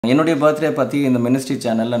என்னுடைய பர்த்டே பற்றி இந்த மினிஸ்ட்ரி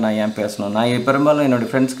சேனலில் நான் ஏன் பேசணும்? நான் பெரும்பாலும் என்னுடைய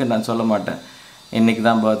ஃப்ரெண்ட்ஸ்க்கு நான் சொல்ல மாட்டேன் இன்றைக்கி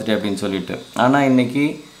தான் பர்த்டே அப்படின்னு சொல்லிட்டு. ஆனால் இன்றைக்கி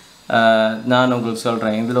நான் உங்களுக்கு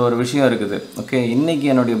சொல்கிறேன், இதில் ஒரு விஷயம் இருக்குது. ஓகே, இன்றைக்கி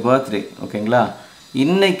என்னுடைய பர்த்டே. ஓகேங்களா?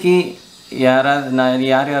 இன்றைக்கி யார்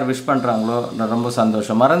யார் விஷ் பண்ணுறாங்களோ ரொம்ப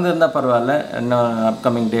சந்தோஷம். மறந்துருந்தால் பரவாயில்ல, இன்னும்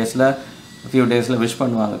அப்கமிங் டேஸில் ஃபியூ டேஸில் விஷ்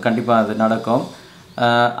பண்ணுவாங்க, கண்டிப்பாக அது நடக்கும்.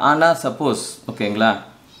 ஆனால் சப்போஸ் ஓகேங்களா,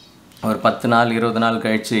 ஒரு 10 நாள் 20 நாள்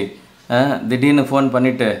கழித்து திடீர்னு ஃபோன்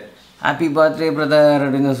பண்ணிவிட்டு ஹாப்பி பர்த்டே பிரதர்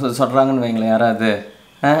அப்படின்னு சொல்கிறாங்கன்னு வைங்களேன் யாராவது,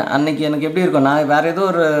 அன்றைக்கி எனக்கு எப்படி இருக்கும்? நான் வேறு ஏதோ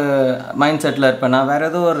ஒரு மைண்ட் செட்டில் இருப்பேன், நான் வேறு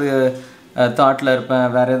ஏதோ ஒரு தாட்டில் இருப்பேன்,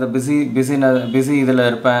 வேறு ஏதோ பிஸி இதில்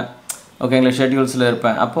இருப்பேன். ஓகேங்களா, ஷெட்யூல்ஸில்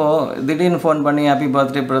இருப்பேன். அப்போது திடீர்னு ஃபோன் பண்ணி ஹாப்பி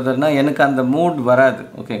பர்த்டே பிரதர்னால் எனக்கு அந்த மூட் வராது.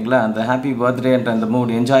 ஓகேங்களா, அந்த ஹாப்பி பர்த்டேன்ற அந்த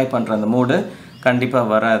மூடு, என்ஜாய் பண்ணுற அந்த மூடு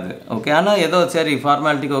கண்டிப்பாக வராது. ஓகே, ஆனால் ஏதோ சரி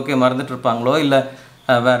ஃபார்மாலிட்டிக்கு ஓகே மறந்துட்டு இருப்பாங்களோ இல்லை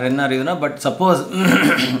வேறு என்ன ரீசனா. பட் சப்போஸ்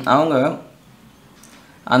அவங்க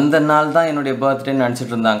அந்த நாள் தான் என்னுடைய பர்த்டேன்னு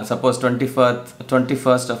நினச்சிட்டு இருந்தாங்க. சப்போஸ்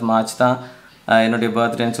 21st of March தான் என்னுடைய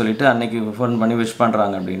பர்த்டேன்னு சொல்லிவிட்டு அன்றைக்கி ஃபோன் பண்ணி விஷ்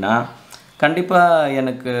பண்ணுறாங்க அப்படின்னா, கண்டிப்பாக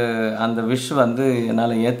எனக்கு அந்த விஷ்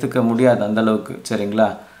என்னால் ஏற்றுக்க முடியாது அந்தளவுக்கு. சரிங்களா?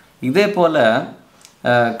 இதே போல்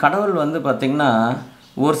கடவுள் பார்த்திங்கன்னா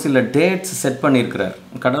ஒரு சில டேட்ஸ் செட் பண்ணியிருக்கிறார்.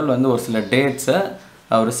 கடவுள் ஒரு சில டேட்ஸை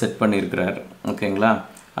அவர் செட் பண்ணியிருக்கிறார். ஓகேங்களா,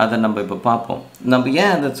 அதை நம்ம இப்போ பார்ப்போம். நம்ம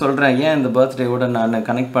ஏன் அதை சொல்கிறேன், ஏன் இந்த பர்த்டேவோட நான்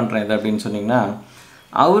கனெக்ட் பண்ணுறேன் இது அப்படின்னு சொன்னிங்கன்னா,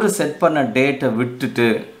 அவர் செட் பண்ண டேட்டை விட்டுட்டு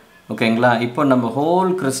ஓகேங்களா, இப்போ நம்ம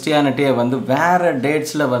ஹோல் கிறிஸ்டியானிட்டியை வேறு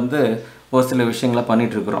டேட்ஸில் ஒரு சில விஷயங்களை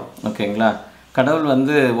பண்ணிகிட்ருக்குறோம். ஓகேங்களா, கடவுள்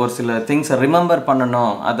ஒரு சில திங்ஸை ரிமெம்பர்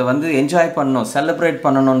பண்ணணும், அதை என்ஜாய் பண்ணணும், செலிப்ரேட்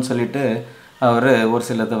பண்ணணும்னு சொல்லிட்டு அவர் ஒரு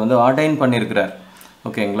சிலதை ஆர்டைன் பண்ணியிருக்கிறார்.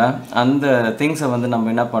 ஓகேங்களா, அந்த திங்ஸை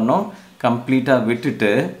நம்ம என்ன பண்ணோம், கம்ப்ளீட்டாக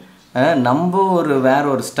விட்டுட்டு நம்ம வேறு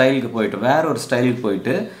ஒரு ஸ்டைலுக்கு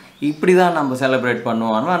போயிட்டு இப்படி தான் நம்ம செலிப்ரேட்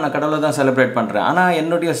பண்ணுவோம். ஆனால் நான் கடவுளை தான் செலிப்ரேட் பண்ணுறேன், ஆனால்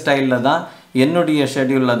என்னுடைய ஸ்டைலில் தான், என்னுடைய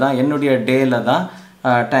ஷெட்யூலில் தான், என்னுடைய டேயில் தான்,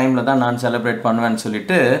 டைமில் தான் நான் செலிப்ரேட் பண்ணுவேன்னு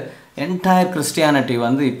சொல்லிட்டு என்டையர் கிறிஸ்டியானிட்டி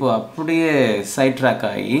இப்போது அப்படியே சைட் ட்ராக்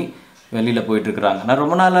ஆகி வெளியில் போயிட்டுருக்குறாங்க. நான்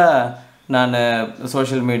ரொம்ப நாளாக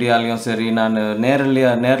சோஷியல் மீடியாலையும் சரி, நான்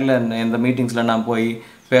நேரில் இந்த மீட்டிங்ஸில் நான் போய்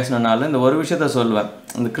பேசணுன்னாலும் இந்த ஒரு விஷயத்த சொல்லுவேன்.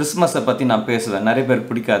 இந்த கிறிஸ்மஸை பற்றி நான் பேசுவேன். நிறைய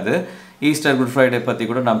பேருக்கு பிடிக்காது. ஈஸ்டர், குட் ஃப்ரைடே பற்றி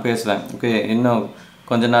கூட நான் பேசுவேன். ஓகே, இன்னும்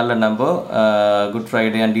கொஞ்ச நாளில் நம்ம குட்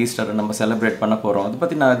ஃப்ரைடே அண்ட் ஈஸ்டரை நம்ம செலிப்ரேட் பண்ண போகிறோம். அதை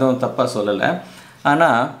பற்றி நான் எதுவும் தப்பாக சொல்லலை.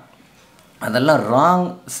 ஆனால் அதெல்லாம் ராங்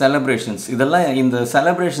செலிப்ரேஷன்ஸ். இதெல்லாம் இந்த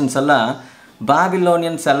செலிப்ரேஷன்ஸ் எல்லாம்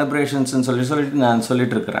பாபிலோனியன் செலிப்ரேஷன்ஸ்ன்னு சொல்லிட்டு நான்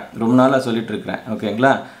சொல்லிகிட்ருக்கிறேன், ரொம்ப நாளாக சொல்லிகிட்ருக்கிறேன்.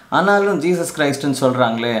 ஓகேங்களா, ஆனாலும் ஜீசஸ் கிரைஸ்ட்னு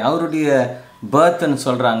சொல்கிறாங்களே, அவருடைய பர்த்ன்னு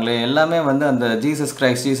சொல்கிறாங்களே, எல்லாமே அந்த ஜீசஸ்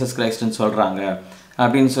கிரைஸ்ட்னு சொல்கிறாங்க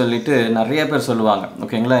அப்படின்னு சொல்லிட்டு நிறைய பேர் சொல்லுவாங்க.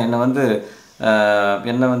 ஓகேங்களா, என்னை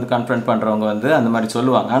கான்ஃபரன்ட் பண்ணுறவங்க அந்த மாதிரி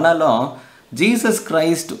சொல்லுவாங்க. ஆனாலும் ஜீசஸ்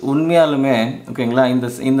கிரைஸ்ட் உண்மையாலுமே ஓகேங்களா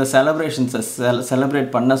இந்த செலிப்ரேஷன்ஸை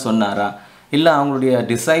செலிப்ரேட் பண்ண சொன்னாரா, இல்லை அவங்களுடைய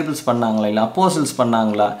டிசைபிள்ஸ் பண்ணாங்களா, இல்லை அப்போசல்ஸ்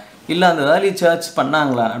பண்ணாங்களா, இல்லை அந்த ஏர்லி சர்ச்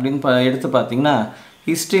பண்ணாங்களா அப்படின்னு எடுத்து பார்த்திங்கன்னா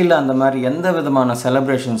ஹிஸ்ட்ரியில் அந்த மாதிரி எந்த விதமான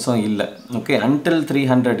செலிப்ரேஷன்ஸும் இல்லை. Okay, until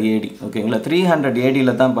 300 AD. ஓகேங்களா, 300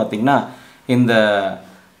 ADயில் தான் பார்த்திங்கன்னா இந்த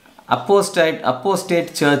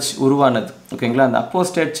அப்போஸ்டேட் சர்ச் உருவானது. ஓகேங்களா, அந்த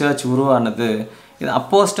அப்போஸ்டேட் சர்ச் உருவானது. இது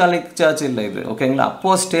அப்போஸ்டாலிக் சர்ச் இல்லை இது. ஓகேங்களா,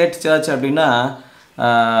 அப்போஸ்டேட் சர்ச் அப்படின்னா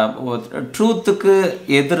ட்ரூத்துக்கு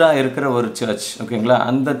எதிராக இருக்கிற ஒரு சர்ச். ஓகேங்களா,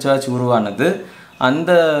 அந்த சர்ச் உருவானது.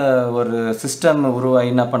 அந்த ஒரு சிஸ்டம் உருவாகி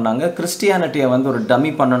என்ன பண்ணாங்க, கிறிஸ்டியானிட்டியை ஒரு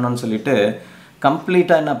டம்மி பண்ணணும்னு சொல்லிட்டு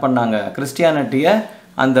கம்ப்ளீட்டாக என்ன பண்ணாங்க, கிறிஸ்டியானிட்டியை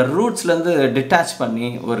அந்த ரூட்ஸ்லேருந்து டிட்டாச் பண்ணி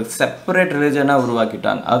ஒரு செப்பரேட் ரிலிஜனாக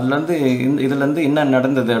உருவாக்கிட்டாங்க. இதுலேருந்து என்ன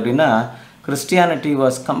நடந்தது அப்படின்னா, கிறிஸ்டியானிட்டி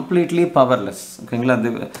வாஸ் கம்ப்ளீட்லி பவர்லெஸ். ஓகேங்களா,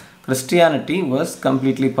 கிறிஸ்டியானிட்டி வாஸ்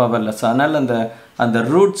கம்ப்ளீட்லி பவர்லெஸ். அதனால் அந்த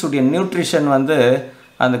ரூட்ஸுடைய நியூட்ரிஷன்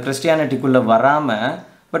அந்த கிறிஸ்டியானிட்டிக்குள்ளே வராமல்,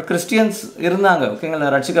 பட் கிறிஸ்டியன்ஸ் இருந்தாங்க.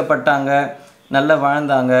 ஓகேங்களா, ரட்சிக்கப்பட்டாங்க, நல்லா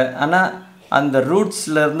வாழ்ந்தாங்க. ஆனால் அந்த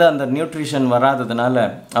ரூட்ஸ்லேருந்து அந்த நியூட்ரிஷன் வராததுனால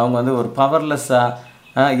அவங்க ஒரு பவர்லெஸ்ஸாக,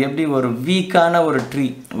 எப்படி ஒரு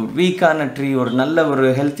வீக்கான ட்ரீ ஒரு நல்ல ஒரு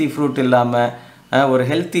ஹெல்த்தி ஃப்ரூட் இல்லாமல், ஒரு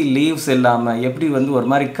ஹெல்த்தி லீவ்ஸ் இல்லாமல், எப்படி ஒரு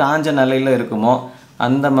மாதிரி காஞ்ச நிலையில் இருக்குமோ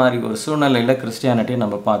அந்த மாதிரி ஒரு சூழ்நிலையில் கிறிஸ்டியானிட்டியை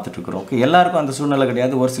நம்ம பார்த்துட்ருக்குறோம். ஓகே, எல்லாருக்கும் அந்த சூழ்நிலை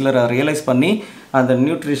கிடையாது. ஒரு சிலர் ரியலைஸ் பண்ணி அந்த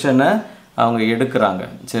நியூட்ரிஷனை அவங்க எடுக்கிறாங்க.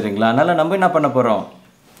 சரிங்களா, அதனால் நம்ம என்ன பண்ண போகிறோம்,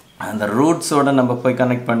 அந்த ரூட்ஸோடு நம்ம போய்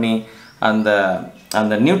கனெக்ட் பண்ணி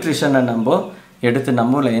அந்த நியூட்ரிஷனை நம்ம எடுத்து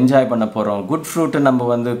நம்மள என்ஜாய் பண்ண போகிறோம். குட் ஃப்ரூட்டை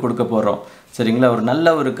நம்ம கொடுக்க போகிறோம். சரிங்களா, ஒரு நல்ல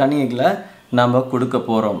ஒரு கனிகளை நம்ம கொடுக்க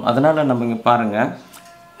போகிறோம். அதனால் நம்ம இங்கே பாருங்கள்,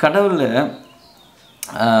 கடவுள்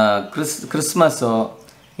கிறிஸ்மஸோ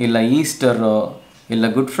இல்லை ஈஸ்டரோ இல்லை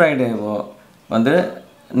குட் ஃப்ரைடேவோ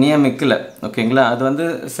நியமிக்கலை. ஓகேங்களா, அது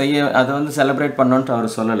அதை செலிப்ரேட் பண்ணோன்ட்டு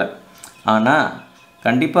அவர் சொல்லலை. ஆனால்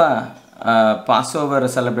கண்டிப்பாக பாஸ் ஓவர்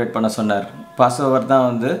செலிப்ரேட் பண்ண சொன்னார். பாஸ் ஓவர் தான்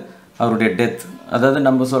வந்து அவருடைய டெத், அதாவது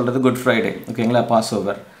நம்ம சொல்கிறது குட் ஃப்ரைடே, ஓகேங்களா, பாஸ்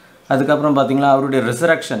ஓவர். அதுக்கப்புறம் பார்த்திங்கன்னா அவருடைய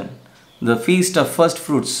resurrection, the feast of first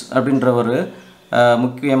fruits அப்படின்ற ஒரு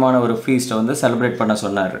முக்கியமான ஒரு ஃபீஸ்ட்டை வந்து செலிப்ரேட் பண்ண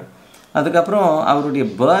சொன்னார். அதுக்கப்புறம் அவருடைய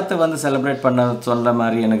பர்த்தை வந்து செலிப்ரேட் பண்ண சொல்கிற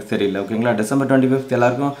மாதிரி எனக்கு தெரியல, ஓகேங்களா. December 25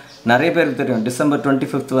 எல்லாருக்கும் நிறைய பேருக்கு தெரியும். December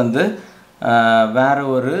 25 வந்து வேறு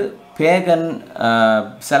ஒரு பேகன்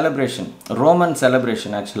செலிப்ரேஷன், ரோமன்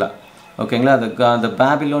செலிப்ரேஷன் ஆக்சுவலாக, ஓகேங்களா. அந்த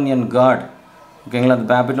பேபிலோனியன் காட், ஓகேங்களா, அந்த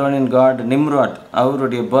பேபிலோனியன் காட் நிம்ராட்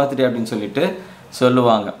அவருடைய பர்த்டே அப்படின்னு சொல்லிட்டு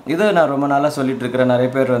சொல்லுவாங்க. இதை நான் ரொம்ப நாளாக சொல்லிகிட்டு இருக்கிறேன்.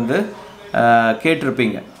 நிறைய பேர் வந்து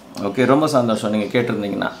கேட்டிருப்பீங்க. ஓகே, ரொம்ப சந்தோஷம் நீங்கள்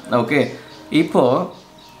கேட்டிருந்தீங்கன்னா. ஓகே, இப்போது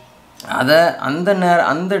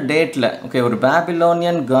அந்த டேட்டில், ஓகே, ஒரு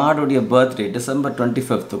பேபிலோனியன் காடுடைய பர்த்டே December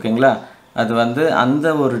 25, ஓகேங்களா, அது வந்து அந்த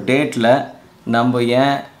ஒரு டேட்டில் நம்ம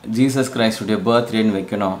ஏன் ஜீசஸ் கிரைஸ்டுடைய பர்த்டேன்னு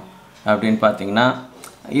வைக்கணும் அப்படின்னு பார்த்தீங்கன்னா,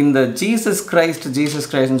 இந்த ஜீசஸ்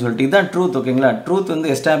கிரைஸ்ட்னு சொல்லிட்டு இதுதான் ட்ரூத், ஓகேங்களா. ட்ரூத்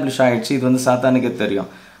வந்து எஸ்டாப்ளிஷ் ஆகிடுச்சு. இது வந்து சாத்தானுக்கே தெரியும்.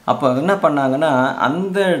 அப்போ என்ன பண்ணாங்கன்னா,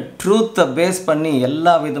 அந்த ட்ரூத்தை பேஸ் பண்ணி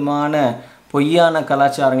எல்லா விதமான பொய்யான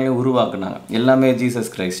கலாச்சாரங்களையும் உருவாக்குனாங்க. எல்லாமே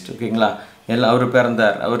ஜீசஸ் கிரைஸ்ட், ஓகேங்களா. அவர்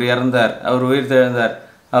பிறந்தார், அவர் இறந்தார், அவர் உயிர் தெழுந்தார்,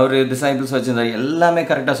 அவர் டிசைபிள்ஸ் வச்சுருந்தார், எல்லாமே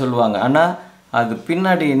கரெக்டாக சொல்லுவாங்க. ஆனால் அது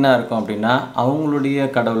பின்னாடி என்ன இருக்கும் அப்படின்னா அவங்களுடைய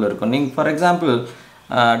கடவுள் இருக்கும். நீங்கள் ஃபார் எக்ஸாம்பிள்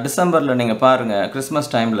டிசம்பரில் நீங்கள் பாருங்கள்,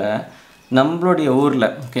 கிறிஸ்மஸ் டைமில் நம்மளுடைய ஊரில்,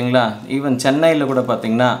 ஓகேங்களா, ஈவன் சென்னையில் கூட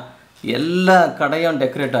பார்த்திங்கன்னா எல்லா கடையும்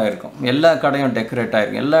டெக்கரேட் ஆகிருக்கும். எல்லா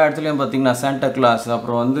இடத்துலையும் பார்த்திங்கன்னா சாண்டா கிளாஸ்,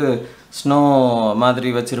 அப்புறம் வந்து ஸ்னோ மாதிரி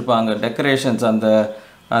வச்சுருப்பாங்க, டெக்கரேஷன்ஸ்,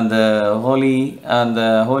 அந்த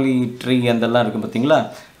ஹோலி ட்ரீ அதெல்லாம் இருக்குது பார்த்திங்களா,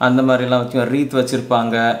 அந்த மாதிரிலாம் வச்சு ரீத்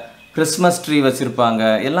வச்சுருப்பாங்க, கிறிஸ்மஸ் ட்ரீ வச்சுருப்பாங்க,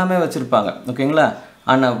 எல்லாமே வச்சுருப்பாங்க, ஓகேங்களா.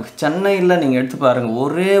 ஆனால் சென்னையில் நீங்கள் எடுத்து பாருங்கள்,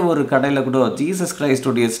 ஒரே ஒரு கடையில் கூட ஜீசஸ்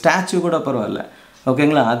கிரைஸ்டுடைய ஸ்டாச்சு கூட பரவாயில்ல,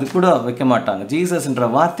 ஓகேங்களா, அது கூட வைக்க மாட்டாங்க. ஜீசஸ்ன்ற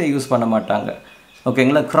வார்த்தையை யூஸ் பண்ண மாட்டாங்க,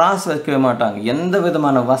 ஓகேங்களா. கிராஸ் வைக்கவே மாட்டாங்க, எந்த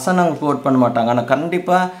விதமான வசனம் கோட் பண்ண மாட்டாங்க. ஆனால்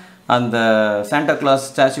கண்டிப்பாக அந்த சாண்டா கிளாஸ்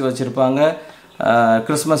ஸ்டாச்சு வச்சுருப்பாங்க,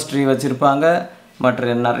 கிறிஸ்மஸ் ட்ரீ வச்சுருப்பாங்க,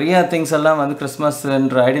 மற்ற நிறைய திங்ஸ் எல்லாம் வந்து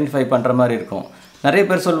கிறிஸ்மஸ்ன்ற ஐடென்டிஃபை பண்ணுற மாதிரி இருக்கும். நிறைய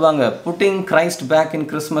பேர் சொல்லுவாங்க புட்டிங் கிரைஸ்ட் பேக் இன்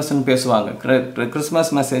கிறிஸ்மஸ்ன்னு பேசுவாங்க.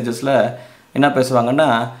 கிறிஸ்மஸ் மெசேஜஸில் என்ன பேசுவாங்கன்னா,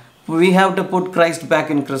 we have to put Christ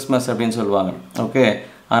back in Christmas அப்படின்னு சொல்லுவாங்க, ஓகே.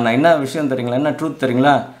 ஆனால் என்ன விஷயம் தெரியுங்களா, என்ன ட்ரூத்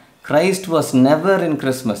தெரியுங்களா, Christ was never in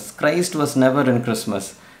Christmas,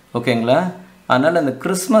 ஓகேங்களா. அதனால் அந்த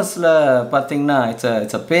கிறிஸ்மஸில் பார்த்திங்கன்னா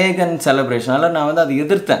இட்ஸ் அ பேகன் செலிப்ரேஷன். அதனால் நான் வந்து அதை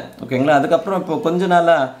எதிர்த்தேன், ஓகேங்களா. அதுக்கப்புறம் இப்போ கொஞ்ச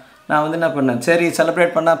நாளாக நான் வந்து என்ன பண்ணேன், சரி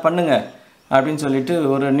செலிப்ரேட் பண்ணுங்க அப்படின்னு சொல்லிட்டு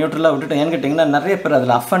ஒரு நியூட்ரலாக விட்டுட்டேன். ஏன்னு கேட்டிங்கன்னா நிறைய பேர்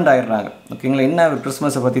அதில் அஃபண்ட் ஆகிடுறாங்க, ஓகேங்களா. என்ன இவர்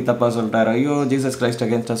கிறிஸ்மஸை பற்றி தப்பாக சொல்கிறாரு, ஐயோ ஜீசஸ் கிரைஸ்ட்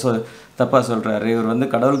அகேன்ஸ்டாக தப்பாக சொல்கிறாரு, இவர் வந்து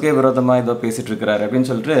கடவுளுக்கே விரோதமாக ஏதோ பேசிகிட்டு இருக்கிறாரு அப்படின்னு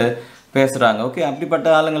சொல்லிட்டு பேசுகிறாங்க. ஓகே, அப்படிப்பட்ட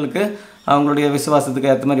ஆளுங்களுக்கு அவங்களுடைய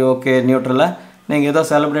விசுவாசத்துக்கு ஏற்ற மாதிரி ஓகே நியூட்ரலாக நீங்கள் ஏதோ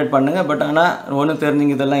செலிப்ரேட் பண்ணுங்கள், பட் ஆனால் ஒன்று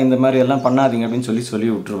தெரிஞ்சிங்க இதெல்லாம் இந்த மாதிரி எல்லாம் பண்ணாதீங்க அப்படின்னு சொல்லி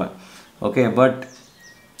விட்டுருவேன், ஓகே. பட்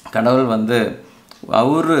கடவுள் வந்து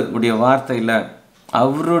அவருடைய வார்த்தையில்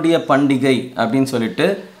அவருடைய பண்டிகை அப்படின்னு சொல்லிட்டு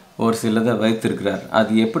ஒரு சிலதை வைத்திருக்கிறார்.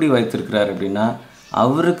 அது எப்படி வைத்திருக்கிறார் அப்படின்னா,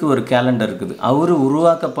 அவருக்கு ஒரு கேலண்டர் இருக்குது. அவர்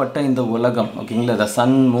உருவாக்கப்பட்ட இந்த உலகம், ஓகேங்களா, த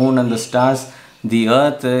Sun, Moon and the stars, the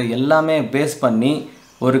earth எல்லாமே பேஸ் பண்ணி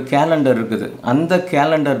ஒரு கேலண்டர் இருக்குது. அந்த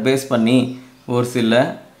கேலண்டர் பேஸ் பண்ணி ஒரு சில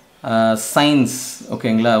சைன்ஸ்,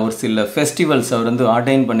 ஓகேங்களா, ஒரு சில ஃபெஸ்டிவல்ஸ் அவர் வந்து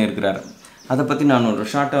ஆர்டைன் பண்ணியிருக்கிறார். அதை பற்றி நான் ஒரு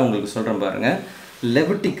ஷார்ட்டாக உங்களுக்கு சொல்கிறேன் பாருங்கள்.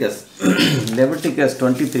 லெவிட்டிகஸ்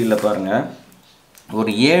 23 பாருங்கள்,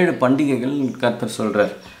 ஒரு 7 பண்டிகைகள் கர்த்தர்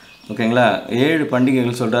சொல்கிறார், ஓகேங்களா. 7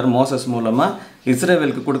 பண்டிகைகள் சொல்கிறார் மோசஸ் மூலமாக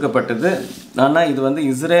இஸ்ரேலுக்கு கொடுக்கப்பட்டது. ஆனால் இது வந்து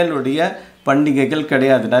இஸ்ரேலுடைய பண்டிகைகள்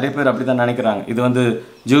கிடையாது. நிறைய பேர் அப்படி தான் நினைக்கிறாங்க. இது வந்து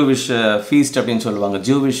ஜூவிஷ் ஃபீஸ்ட் அப்படின்னு சொல்லுவாங்க.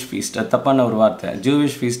 ஜூவிஷ் ஃபீஸ்ட், அது தப்பான ஒரு வார்த்தை.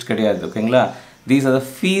 ஜூவிஷ் ஃபீஸ்ட் கிடையாது, ஓகேங்களா. These are the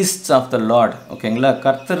ஃபீஸ்ட்ஸ் of the Lord, ஓகேங்களா.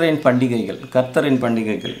 கர்த்தரின் பண்டிகைகள்,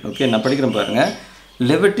 ஓகே. நான் படிக்கிறேன் பாருங்கள்.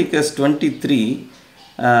 லெவிட்டிகஸ் 23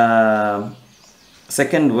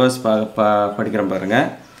 2nd verse படிக்கிறேன் பாருங்கள்.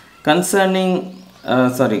 Concerning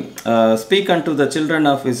speak unto the children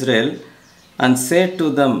of Israel and say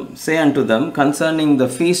unto them concerning the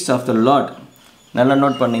feasts of the Lord. நல்லா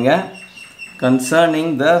நோட் பண்ணுங்க, concerning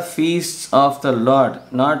the feasts of the Lord,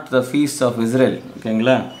 not the feasts of Israel,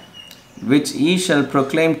 ஓகேங்களா. which ye shall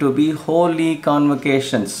proclaim to be holy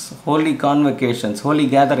convocations, holy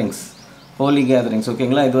gatherings,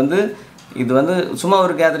 ஓகேங்களா. இது வந்து சும்மா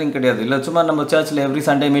ஒரு gathering கிடையாது, இல்லை சும்மா நம்ம சர்ச்சில் எவ்ரி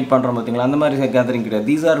சண்டே மீட் பண்ணுறோம் பார்த்தீங்களா, அந்த மாதிரி கேதரிங் கிடையாது.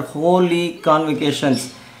 These are Holi கான்வெகேஷன்ஸ்,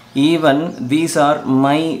 even these are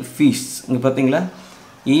my ஃபீஸ்ட்ஸ். இங்கே பார்த்தீங்களா,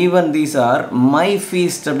 even these are my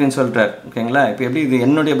feast அப்படின்னு சொல்கிறார், ஓகேங்களா. இப்போ எப்படி இது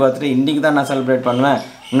என்னுடைய பர்த்டே இன்றைக்கி தான் நான் செலிப்ரேட் பண்ணுவேன்,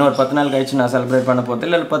 இன்னொரு 10 நாள் கழிச்சு நான் செலிப்ரேட் பண்ண போகிறது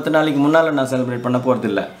இல்லை 10 நாளைக்கு முன்னால் நான் செலிப்ரேட் பண்ண போகிறது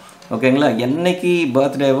இல்லை, ஓகேங்களா. என்னைக்கு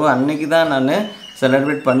பர்த்டேவோ அன்னைக்கு தான் நான்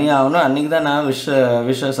செலிப்ரேட் பண்ணி ஆகணும். அன்றைக்கி தான் நான்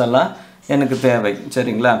விஷஸ் எல்லாம் எனக்கு தேவை.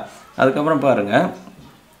 சரிங்களா? அதுக்கப்புறம் பாருங்கள்,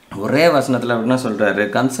 ஒரே வசனத்தில் அப்படின்னா சொல்கிறாரு,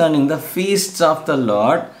 concerning the ஃபீஸ்ட்ஸ் of the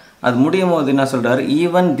Lord. அது முடியும் போது என்ன சொல்கிறாரு,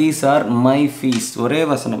 even these are my feast. ஒரே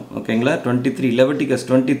வசனம். ஓகேங்களா? 23 லெவிட்டிகஸ்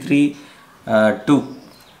 23:2.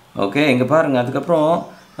 ஓகே, இங்கே பாருங்கள். அதுக்கப்புறம்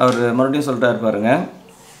அவர் மறுபடியும் சொல்கிறார் பாருங்கள்,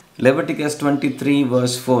 லெவிட்டிகஸ்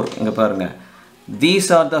 23:4. இங்கே பாருங்கள், these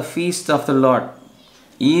are the feast of the Lord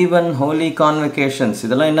even Holi கான்வெகேஷன்ஸ்.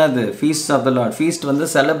 இதெல்லாம் என்னது? Feast of the Lord. Feast வந்து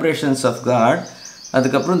செலிப்ரேஷன்ஸ் ஆஃப் காட்.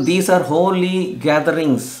 அதுக்கப்புறம் these are Holi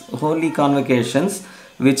gatherings, Holi கான்வெகேஷன்ஸ்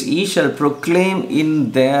which ye shall proclaim in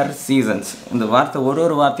their seasons. இந்த வார்த்தை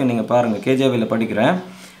ஒரு வார்த்தையும் நீங்கள் பாருங்கள், கேஜேவியில் படிக்கிறேன்.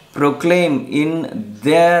 proclaim in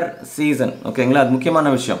their season. ஓகேங்களா? அது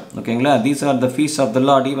முக்கியமான விஷயம். ஓகேங்களா? these are the feasts of the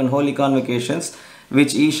Lord, even holy convocations,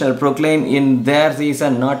 which ye shall proclaim in their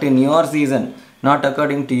season, not in your season, not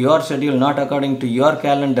according to your schedule, not according to your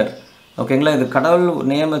calendar. ஓகேங்களா? இது கடவுள்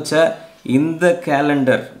நியமித்த இந்த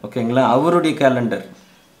calendar. ஓகேங்களா? அவருடைய calendar.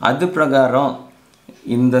 அது பிரகாரம்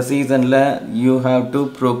இந்த சீசனில் யூ ஹாவ் டு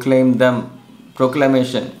ப்ரோக்ளைம் தம்,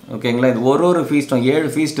 ப்ரோக்ளமேஷன். ஓகேங்களா? இது ஒரு ஃபீஸ்ட்டும் 7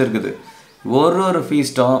 ஃபீஸ்ட் இருக்குது. ஒரு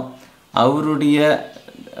ஃபீஸ்ட்டும் அவருடைய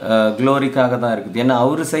க்ளோரிக்காக தான் இருக்குது. ஏன்னா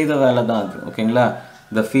அவர் செய்த வேலை தான் அது. ஓகேங்களா?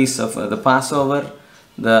 த feast of the pass over,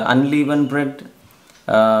 the unleaven bread,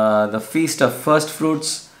 the feast of first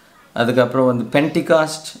fruits, அதுக்கப்புறம் வந்து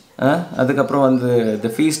பென்டிகாஸ்ட், அதுக்கப்புறம் வந்து த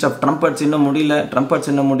ஃபீஸ்ட் ஆஃப் ட்ரம்பட்ஸ். இன்னும்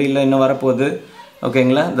முடியல, இன்னும் வரப்போகுது.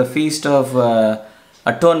 ஓகேங்களா? த feast of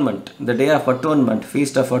atonement, the day of atonement,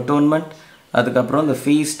 feast of atonement. அதுக்கப்புறம் த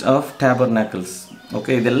ஃபீஸ்ட் ஆஃப் டேபர்நாக்கிள்ஸ்.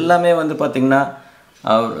 ஓகே, இது எல்லாமே வந்து பார்த்திங்கன்னா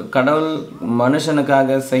அவர் கடவுள்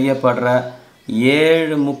மனுஷனுக்காக செய்யப்படுற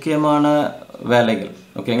 7 முக்கியமான வேலைகள்.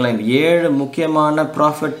 ஓகேங்களா? இந்த 7 முக்கியமான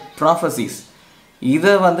ப்ராஃபஸிஸ்,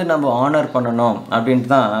 இதை வந்து நம்ம ஆனர் பண்ணணும்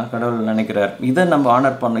அப்படின்ட்டு தான் கடவுள் நினைக்கிறார். இதை நம்ம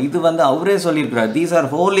ஆனர் பண்ணணும். இது வந்து அவரே சொல்லியிருக்கிறார், தீஸ் ஆர்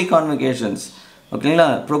ஹோலி கான்வெகேஷன்ஸ். ஓகேங்களா?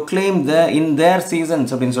 ப்ரொக்ளைம் இன் தேர்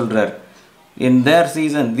சீசன்ஸ் அப்படின்னு சொல்கிறார். இன் தேர்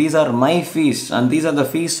season, these are my feast and these are the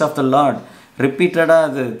feast of the Lord. ரிப்பீட்டடாக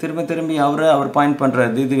அது திரும்பி அவர் பாயிண்ட்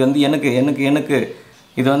பண்ணுறாரு. இது வந்து எனக்கு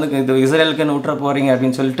இது வந்து இது இஸ்ரேலுக்குன்னு விட்டுற போகிறீங்க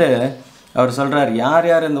அப்படின்னு சொல்லிட்டு அவர் சொல்கிறார்.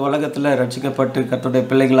 யார் இந்த உலகத்தில் ரட்சிக்கப்பட்டு கர்த்தருடைய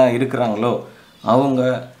பிள்ளைகளாக இருக்கிறாங்களோ அவங்க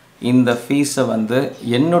இந்த ஃபீஸை வந்து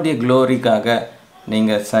என்னுடைய க்ளோரிக்காக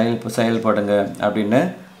நீங்கள் செயல்படுங்க அப்படின்னு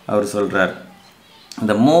அவர் சொல்கிறார்.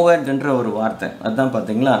 இந்த மூவர்ட்ன்ற ஒரு வார்த்தை, அதுதான்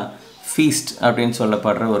பார்த்தீங்களா ஃபீஸ்ட் அப்படின்னு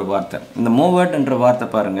சொல்லப்படுற ஒரு வார்த்தை. இந்த மூவர்ட் என்ற வார்த்தை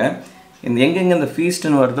பாருங்கள், இந்த எங்கெங்கே இந்த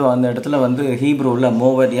ஃபீஸ்ட்னு வருதோ அந்த இடத்துல வந்து ஹீப்ரூவில்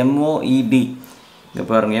மூவர்ட், MOED. இங்கே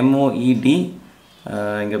பாருங்கள், MOED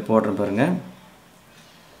இங்கே போடுறேன் பாருங்கள்.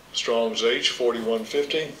 Strong's H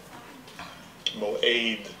 4150.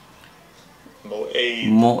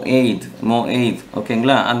 மோஎய்த்.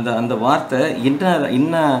 ஓகேங்களா? அந்த வார்த்தை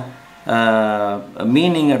என்ன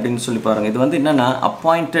மீனிங் அப்படின்னு சொல்லி பாருங்கள். இது வந்து என்னென்னா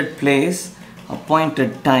appointed place,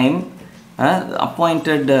 appointed time,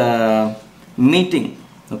 appointed meeting.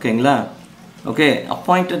 ஓகேங்களா? Okay,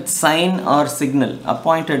 appointed sign R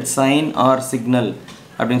signal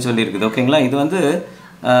அப்படின்னு சொல்லியிருக்குது. ஓகேங்களா? இது வந்து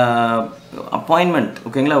அப்பாயின்மெண்ட்.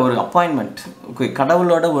 ஓகேங்களா? ஒரு அப்பாயின்மெண்ட். ஓகே,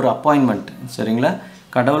 கடவுளோட ஒரு அப்பாயின்மெண்ட். சரிங்களா?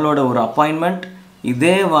 கடவுளோட ஒரு அப்பாயின்மெண்ட்.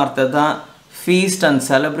 இதே வார்த்தை தான் ஃபீஸ்ட் அண்ட்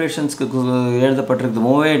செலிப்ரேஷன்ஸ்க்கு எழுதப்பட்டிருக்குது.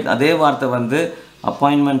 மூவேட் அதே வார்த்தை வந்து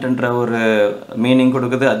அப்பாயின்மெண்ட்ன்ற ஒரு மீனிங்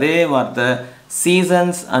கொடுக்குது. அதே வார்த்தை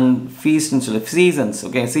சீசன்ஸ் அண்ட் ஃபீஸ்ட்னு சொல்லி, seasons.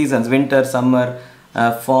 Okay, seasons winter, summer,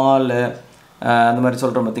 fall, அந்த மாதிரி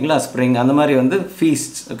சொல்கிறோம் பார்த்தீங்களா, ஸ்ப்ரிங், அந்த மாதிரி வந்து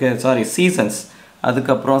ஃபீஸ்ட். Okay, sorry, seasons.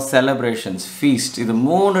 அதுக்கப்புறம் செலிப்ரேஷன்ஸ், ஃபீஸ்ட். இது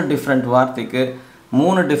 3 டிஃப்ரெண்ட் வார்த்தைக்கு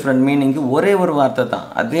 3 டிஃப்ரெண்ட் மீனிங்கு ஒரே ஒரு வார்த்தை தான்.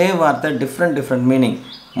 அதே வார்த்தை டிஃப்ரெண்ட் மீனிங்.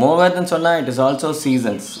 மோவேத்னு சொன்னால் it is also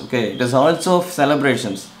seasons. Okay, it is also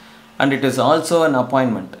celebrations and it is also an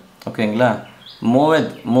appointment. ஓகேங்களா?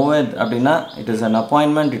 மோவேத் அப்படின்னா it is an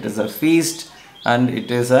appointment, it is a feast and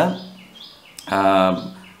it is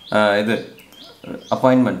இது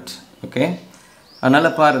அப்பாயின்மெண்ட். ஓகே,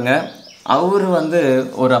 அதனால் பாருங்கள், அவர் வந்து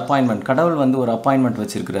ஒரு அப்பாயின்மெண்ட், கடவுள் வந்து ஒரு அப்பாயின்மெண்ட்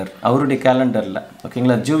வச்சுருக்கிறார் அவருடைய கேலண்டரில்.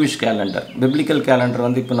 ஓகேங்களா? ஜூவிஷ் கேலண்டர், பிப்ளிக்கல் கேலண்டர்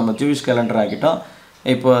வந்து இப்போ நம்ம ஜூவிஷ் கேலண்டர் ஆக்கிட்டோம்.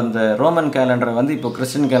 இப்போ அந்த ரோமன் கேலண்டரை வந்து இப்போ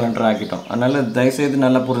கிறிஸ்டின் கேலண்டர் ஆக்கிட்டோம். அதனால் தயவுசெய்து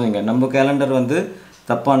நல்லா புரிஞ்சுங்க, நம்ம கேலண்டர் வந்து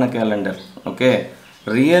தப்பான calendar. Okay,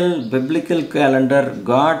 real biblical calendar,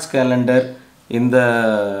 God's calendar இந்த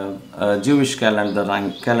ஜூவிஷ் கேலண்டர்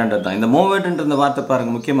தான். இந்த மூவேட்ன்ற இந்த வார்த்தை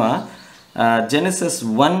பாருங்கள், முக்கியமாக ஜெனிசஸ்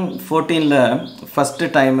 1:14 ஃபஸ்ட்டு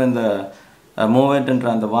டைம் இந்த மூவேட்ன்ற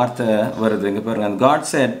அந்த வார்த்தை வருது. இங்கே பாருங்கள், God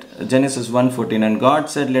said, Genesis 1:14, and God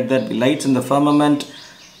said, let there be lights in the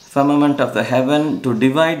firmament of the heaven to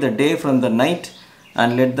divide the day from the night, and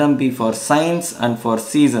let them be for signs and for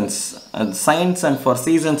seasons. Signs and for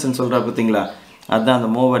seasons ன்னு சொல்கிற பார்த்தீங்களா, அதுதான்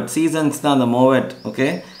அந்த மூவேட். Seasons தான் அந்த மூவேட். Okay,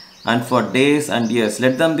 and for days and years.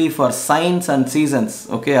 Let them be for signs and seasons.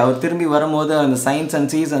 Okay, அவர் திரும்பி வரும்போது அந்த சைன்ஸ்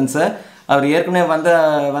அண்ட் சீசன்ஸை அவர் ஏற்கனவே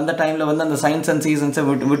வந்த டைமில் வந்து அந்த சைன்ஸ் அண்ட் சீசன்ஸை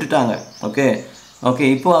விட்டுட்டாங்க. ஓகே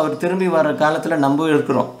இப்போது அவர் திரும்பி வர காலத்தில் நம்ம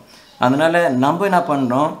இருக்கிறோம். அதனால் நம்ம என்ன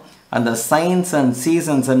பண்ணுறோம், அந்த சைன்ஸ் அண்ட்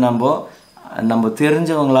சீசன்ஸை நம்ம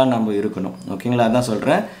தெரிஞ்சவங்களாக நம்ம இருக்கணும். ஓகேங்களா, அதான்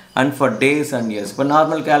சொல்கிறேன். And for days and years. இப்போ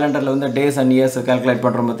நார்மல் கேலண்டரில் வந்து டேஸ் அண்ட் இயர்ஸை கால்குலேட்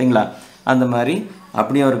பண்ணுறோம் பார்த்தீங்களா, அந்த மாதிரி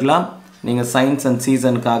அப்படியும் இருக்கலாம். நீங்கள் சயின்ஸ் அண்ட்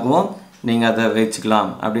சீசனுக்காகவும் நீங்கள் அதை வச்சுக்கலாம்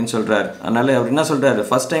அப்படின்னு சொல்கிறார். அதனால் அவர் என்ன சொல்கிறாரு,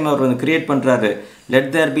 ஃபஸ்ட் டைம் அவர் வந்து கிரியேட் பண்ணுறாரு.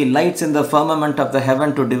 Let there be lights in the ஃபர்மமெண்ட் of the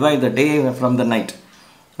heaven to divide the day from the night.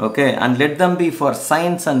 Okay, and let them B for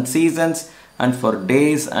science and seasons and for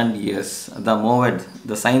days and years. The மோவட்,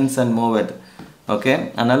 the science and மோவட். Okay,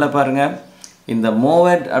 அதனால் பாருங்கள், இந்த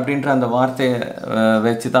மோவட் அப்படின்ற அந்த வார்த்தையை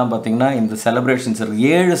வச்சு தான் பார்த்திங்கன்னா இந்த செலிப்ரேஷன்ஸ்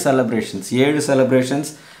இருக்குது. 7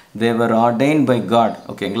 celebrations they were ordained by God.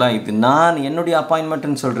 ஓகேங்களா, இது நான் என்னுடைய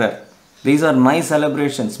அப்பாயின்மெண்ட்னு சொல்கிறார். These are my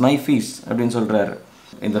celebrations, my feast அப்படின்னு சொல்கிறாரு.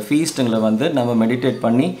 இந்த ஃபீஸ்ட்டுங்களை வந்து நம்ம மெடிடேட்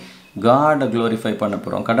பண்ணி காடை க்ளோரிஃபை பண்ண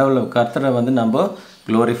போகிறோம். கர்த்தரை வந்து நம்ம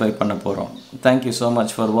க்ளோரிஃபை பண்ண போகிறோம். தேங்க்யூ ஸோ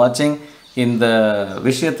மச் ஃபார் வாட்சிங். இந்த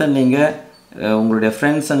விஷயத்தை நீங்கள் உங்களுடைய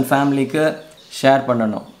ஃப்ரெண்ட்ஸ் அண்ட் ஃபேமிலிக்கு ஷேர்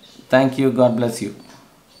பண்ணணும். தேங்க்யூ. God bless you.